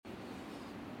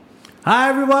Hi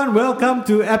everyone, welcome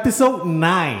to episode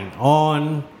 9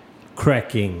 on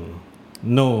cracking.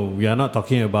 No, we are not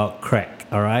talking about crack,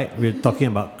 alright? We're talking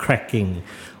about cracking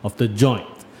of the joint,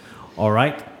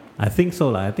 alright? I think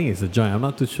so, I think it's a joint, I'm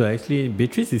not too sure. Actually,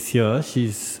 Beatrice is here.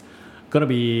 She's gonna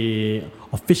be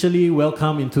officially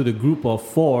welcomed into the group of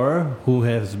 4 who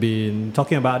has been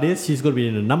talking about this. She's gonna be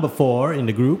in the number 4 in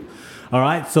the group,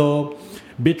 alright? So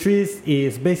Beatrice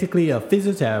is basically a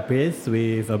physiotherapist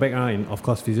with a background in, of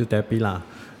course, physiotherapy lah.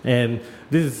 And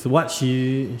this is what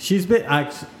she's been.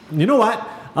 You know what?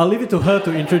 I'll leave it to her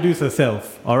to introduce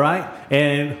herself. All right.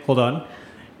 And hold on.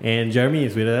 And Jeremy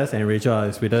is with us, and Rachel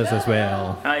is with us as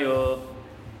well. Hi, all.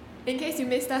 In case you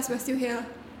missed us, we're still here.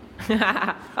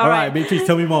 All right, Beatrice,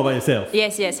 tell me more about yourself.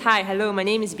 Yes. Hi, hello. My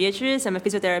name is Beatrice. I'm a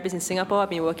physiotherapist in Singapore.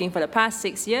 I've been working for the past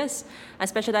 6 years. I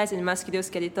specialize in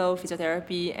musculoskeletal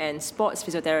physiotherapy and sports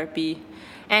physiotherapy.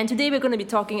 And today we're going to be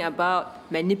talking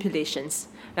about manipulations.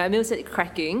 Now, Emil said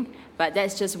cracking, but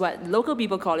that's just what local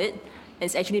people call it.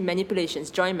 It's actually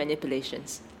manipulations, joint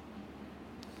manipulations.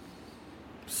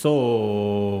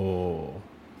 So,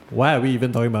 why are we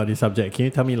even talking about this subject? Can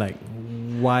you tell me,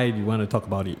 why do you want to talk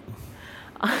about it?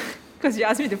 Because you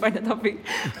asked me to find a topic.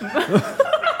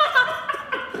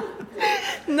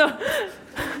 No.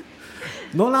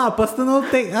 No lah, personal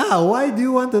take. Why do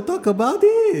you want to talk about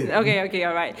it? Okay,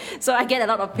 all right. So I get a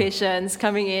lot of patients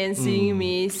coming in, seeing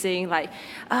me, saying I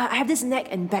have this neck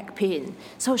and back pain.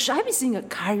 So should I be seeing a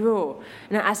chiro?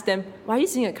 And I ask them, why are you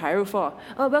seeing a chiro for?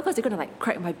 Oh, well, because they're going to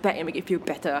crack my back and make it feel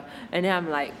better. And then I'm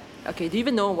like, okay, do you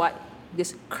even know what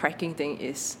this cracking thing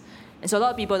is? And so a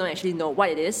lot of people don't actually know what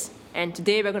it is. And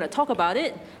today we're going to talk about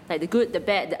it, the good, the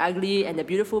bad, the ugly, and the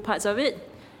beautiful parts of it.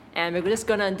 And we're just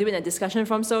going to do it in a discussion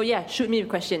form. So yeah, shoot me with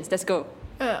questions. Let's go.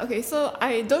 Okay, so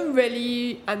I don't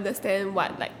really understand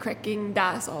what cracking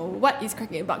does or what is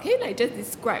cracking about. Can you just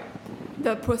describe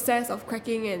the process of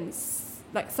cracking and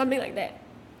something like that?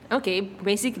 Okay,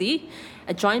 basically,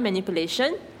 a joint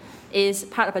manipulation is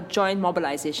part of a joint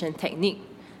mobilization technique.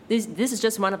 This is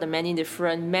just one of the many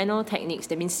different manual techniques.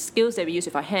 That means skills that we use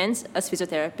with our hands, as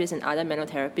physiotherapists and other manual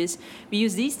therapists. We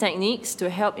use these techniques to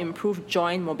help improve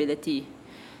joint mobility.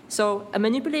 So a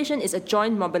manipulation is a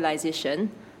joint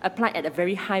mobilization applied at a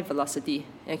very high velocity.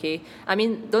 Okay, I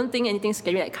mean, don't think anything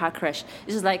scary like car crash.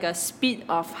 This is like a speed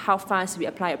of how fast we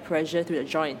apply a pressure to the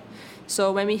joint.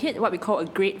 So when we hit what we call a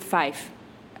grade 5,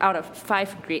 out of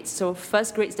 5 grades. So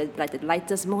first grade is the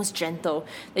lightest, most gentle,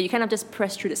 that you kind of just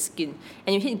press through the skin.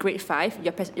 And you hit grade 5,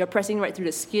 you're pressing right through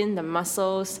the skin, the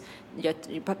muscles, you're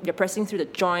pressing through the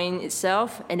joint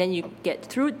itself, and then you get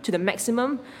through to the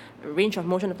maximum range of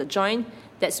motion of the joint.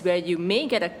 That's where you may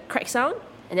get a crack sound,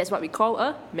 and that's what we call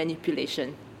a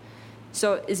manipulation.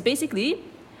 So it's basically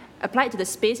applied to the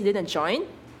space within a joint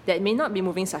that may not be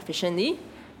moving sufficiently,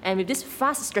 and with this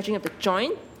fast stretching of the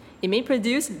joint, it may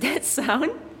produce that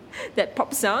sound, that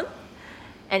pop sound,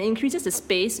 and increases the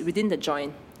space within the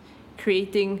joint,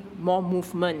 creating more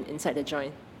movement inside the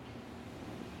joint.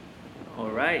 All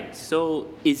right. So,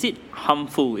 is it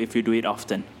harmful if you do it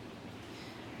often?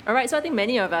 All right, so I think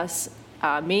many of us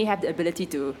may have the ability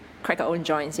to crack our own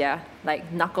joints,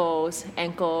 like knuckles,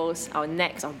 ankles, our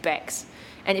necks, our backs,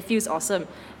 and it feels awesome.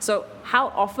 So how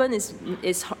often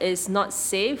is not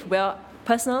safe? Well,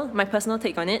 my personal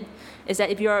take on it is that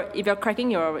if you're cracking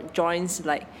your joints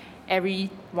every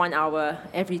 1 hour,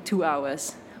 every 2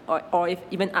 hours, or if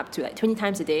even up to 20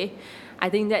 times a day, I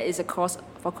think that is a cause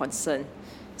for concern.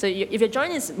 So if your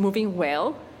joint is moving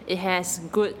well, it has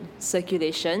good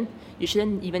circulation, you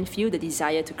shouldn't even feel the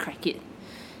desire to crack it.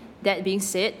 That being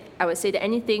said, I would say that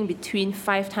anything between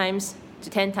 5 times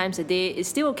to 10 times a day is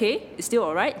still okay, it's still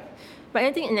alright. But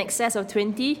anything in excess of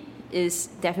 20 is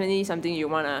definitely something you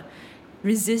want to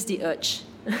resist the urge.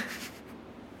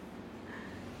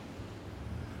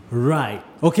 Right.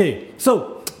 Okay.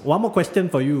 So one more question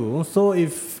for you. So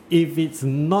if it's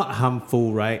not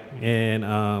harmful, right? And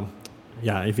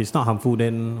if it's not harmful,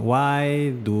 then why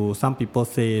do some people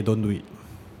say don't do it?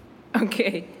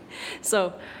 Okay.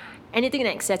 So anything in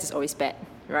excess is always bad,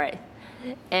 right?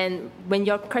 And when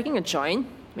you're cracking a joint,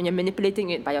 when you're manipulating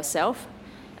it by yourself,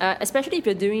 especially if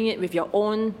you're doing it with your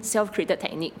own self-created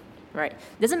technique, right?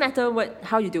 Doesn't matter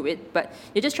how you do it, but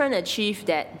you're just trying to achieve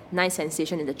that nice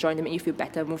sensation in the joint to make you feel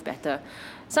better, move better.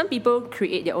 Some people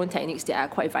create their own techniques that are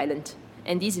quite violent,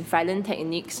 and these violent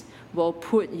techniques will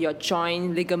put your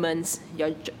joint ligaments,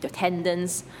 your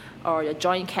tendons, or your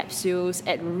joint capsules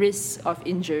at risk of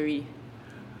injury.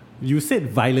 You said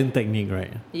violent technique,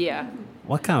 right? Yeah.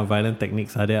 What kind of violent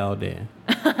techniques are there out there?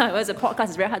 Well, as a podcast,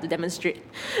 it's very hard to demonstrate.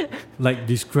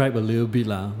 Describe a little bit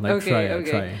lah. Okay.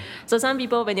 Try. So some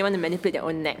people, when they want to manipulate their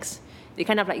own necks, they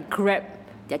kind of grab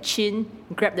their chin,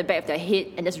 grab the back of their head,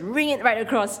 and just ring it right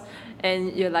across.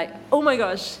 And you're like, oh my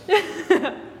gosh.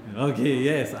 Okay,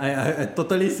 yes, I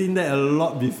totally seen that a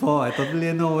lot before. I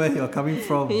totally know where you're coming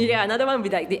from. Yeah, another one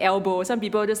would be like the elbow. Some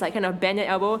people just like kind of bend their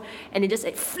elbow and they just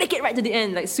like flick it right to the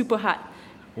end, like super hard.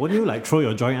 Won't you like throw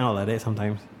your joint out like that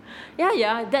sometimes?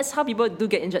 Yeah, that's how people do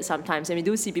get injured sometimes. And we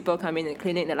do see people come in the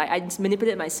clinic, they're like, I just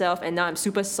manipulated myself and now I'm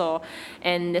super sore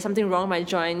and there's something wrong with my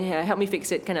joint, help me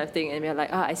fix it kind of thing. And we're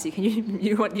like, I see, can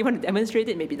you want to demonstrate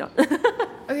it? Maybe not.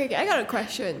 Okay, I got a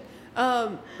question.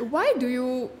 What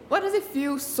does it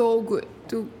feel so good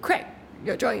to crack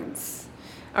your joints?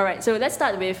 All right, so let's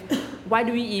start with why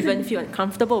do we even feel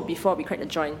uncomfortable before we crack the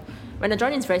joint? When the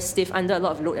joint is very stiff under a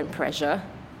lot of load and pressure,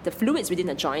 the fluids within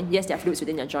the joint, yes, there are fluids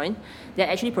within your joint, they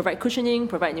actually provide cushioning,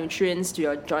 provide nutrients to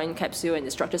your joint capsule and the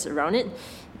structures around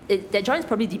it. That joint is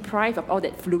probably deprived of all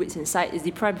that fluids inside, it's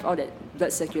deprived of all that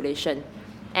blood circulation.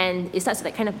 And it starts to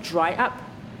like kind of dry up.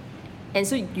 And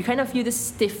so you kind of feel this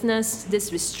stiffness,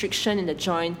 this restriction in the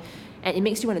joint, and it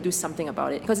makes you want to do something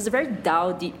about it because it's a very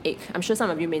dull, deep ache. I'm sure some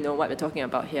of you may know what we're talking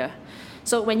about here.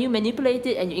 So when you manipulate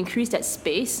it and you increase that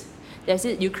space,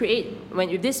 you create, when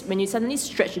you suddenly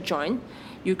stretch the joint,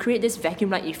 you create this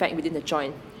vacuum-like effect within the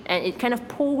joint. And it kind of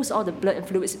pulls all the blood and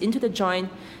fluids into the joint.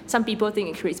 Some people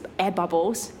think it creates air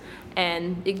bubbles.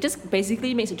 And it just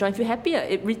basically makes the joint feel happier.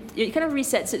 It kind of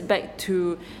resets it back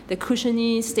to the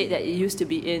cushiony state that it used to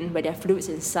be in, where there are fluids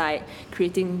inside,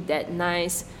 creating that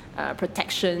nice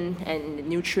protection and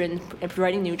nutrient and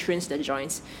providing nutrients to the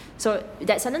joints. So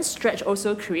that sudden stretch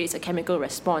also creates a chemical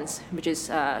response, which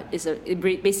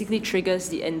it basically triggers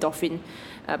the endorphin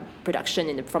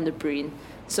production from the brain.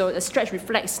 So the stretch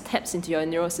taps into your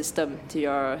neural system, to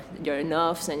your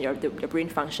nerves and your brain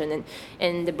function,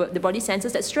 and the body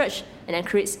senses that stretch and then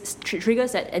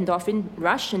triggers that endorphin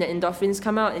rush, and the endorphins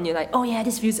come out, and you're like, oh yeah,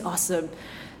 this feels awesome.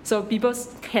 So people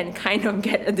can kind of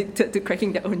get addicted to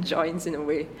cracking their own joints in a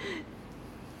way.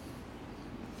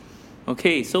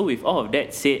 Okay, so with all of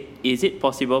that said, is it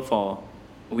possible for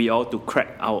we all to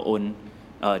crack our own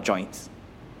joints?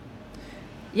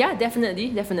 Yeah,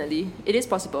 definitely. It is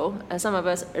possible. Some of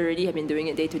us already have been doing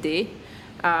it day to day.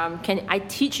 Can I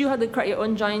teach you how to crack your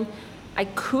own joint? I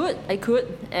could,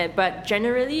 but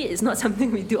generally it's not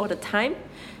something we do all the time,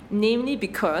 namely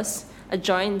because a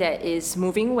joint that is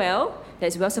moving well, that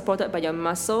is well supported by your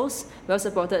muscles, well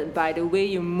supported by the way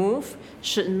you move,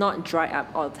 should not dry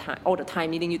up all the time,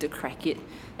 needing you to crack it.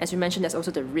 As we mentioned, there's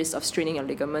also the risk of straining your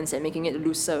ligaments and making it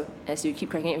looser as you keep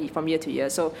cracking it from year to year.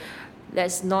 So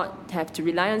let's not have to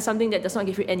rely on something that does not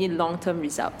give you any long-term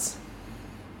results.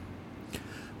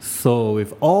 So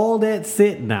with all that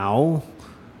said now,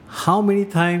 how many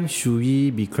times should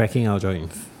we be cracking our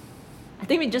joints? I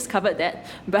think we just covered that,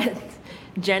 but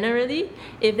generally,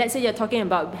 if let's say you're talking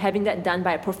about having that done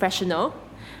by a professional,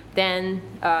 then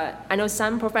I know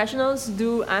some professionals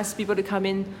do ask people to come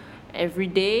in every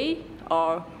day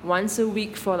or once a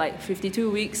week for like 52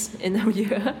 weeks in a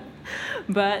year.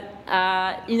 But,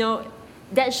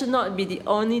 that should not be the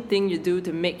only thing you do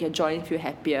to make your joint feel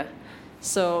happier.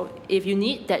 So if you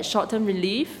need that short-term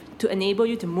relief to enable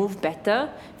you to move better,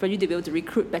 for you to be able to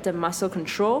recruit better muscle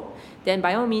control, then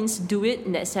by all means do it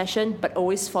in that session, but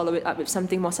always follow it up with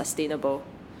something more sustainable.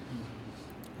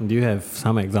 Do you have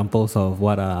some examples of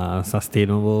what are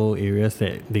sustainable areas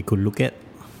that they could look at?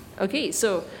 Okay,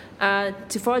 so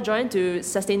for a joint to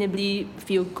sustainably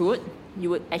feel good, you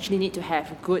would actually need to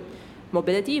have good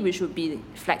mobility, which would be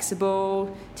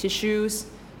flexible tissues,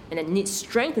 and then need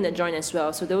strength in the joint as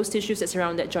well. So those tissues that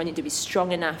surround that joint need to be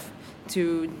strong enough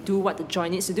to do what the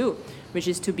joint needs to do, which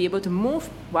is to be able to move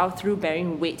while through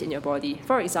bearing weight in your body.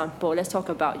 For example, let's talk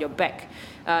about your back.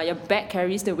 Your back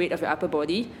carries the weight of your upper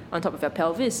body on top of your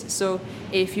pelvis. So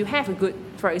if you have a good,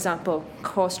 for example,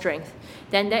 core strength,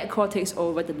 then that core takes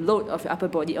over the load of your upper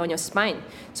body on your spine.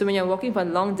 So when you're walking for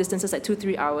long distances like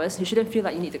 2-3 hours, you shouldn't feel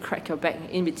like you need to crack your back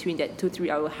in between that 2-3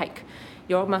 hour hike.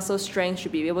 Your muscle strength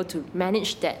should be able to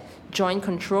manage that joint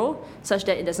control such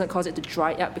that it doesn't cause it to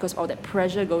dry up because of all that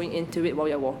pressure going into it while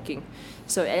you're walking.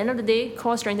 So at the end of the day,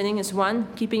 core strengthening is one,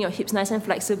 keeping your hips nice and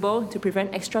flexible to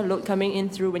prevent extra load coming in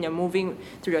through when you're moving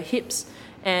through your hips,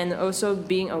 and also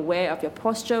being aware of your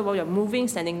posture while you're moving,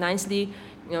 standing nicely,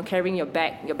 carrying your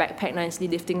backpack nicely,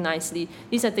 lifting nicely.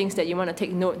 These are things that you want to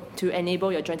take note to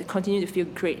enable your joint to continue to feel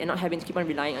great and not having to keep on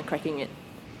relying on cracking it.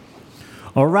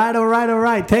 All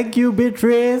right. Thank you,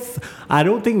 Beatrice. I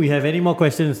don't think we have any more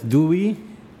questions, do we?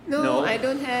 No, I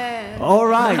don't have. All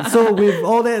right. So with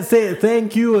all that said,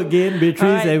 thank you again, Beatrice,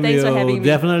 All right, and thanks for we'll having me.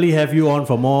 definitely have you on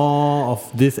for more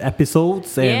of these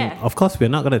episodes. And Yeah. of course, we're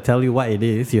not going to tell you what it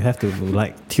is. You have to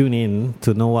tune in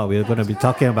to know what we're going to be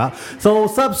talking about. So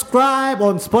subscribe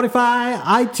on Spotify,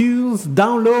 iTunes,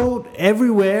 download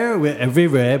everywhere. We're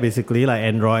everywhere, basically, like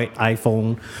Android,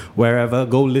 iPhone, wherever.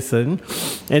 Go listen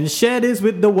and share this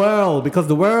with the world because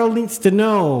the world needs to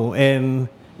know. And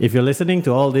if you're listening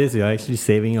to all this, you're actually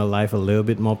saving your life a little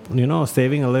bit more,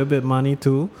 saving a little bit money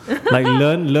too. Like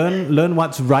learn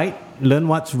what's right, learn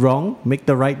what's wrong, make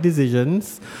the right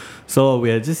decisions. So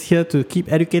we're just here to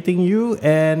keep educating you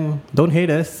and don't hate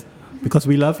us because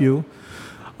we love you.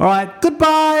 All right,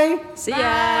 goodbye. See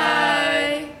ya.